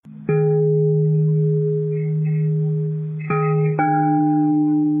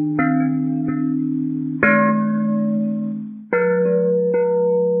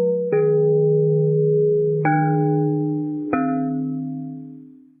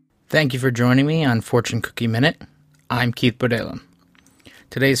Thank you for joining me on Fortune Cookie Minute. I'm Keith Bodela.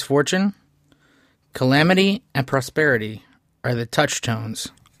 Today's fortune: calamity and prosperity are the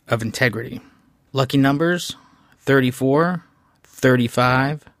touchstones of integrity. Lucky numbers: 34,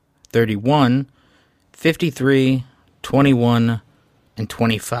 35, 31, 53, 21, and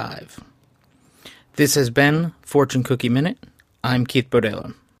 25. This has been Fortune Cookie Minute. I'm Keith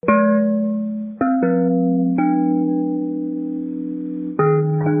Bodela.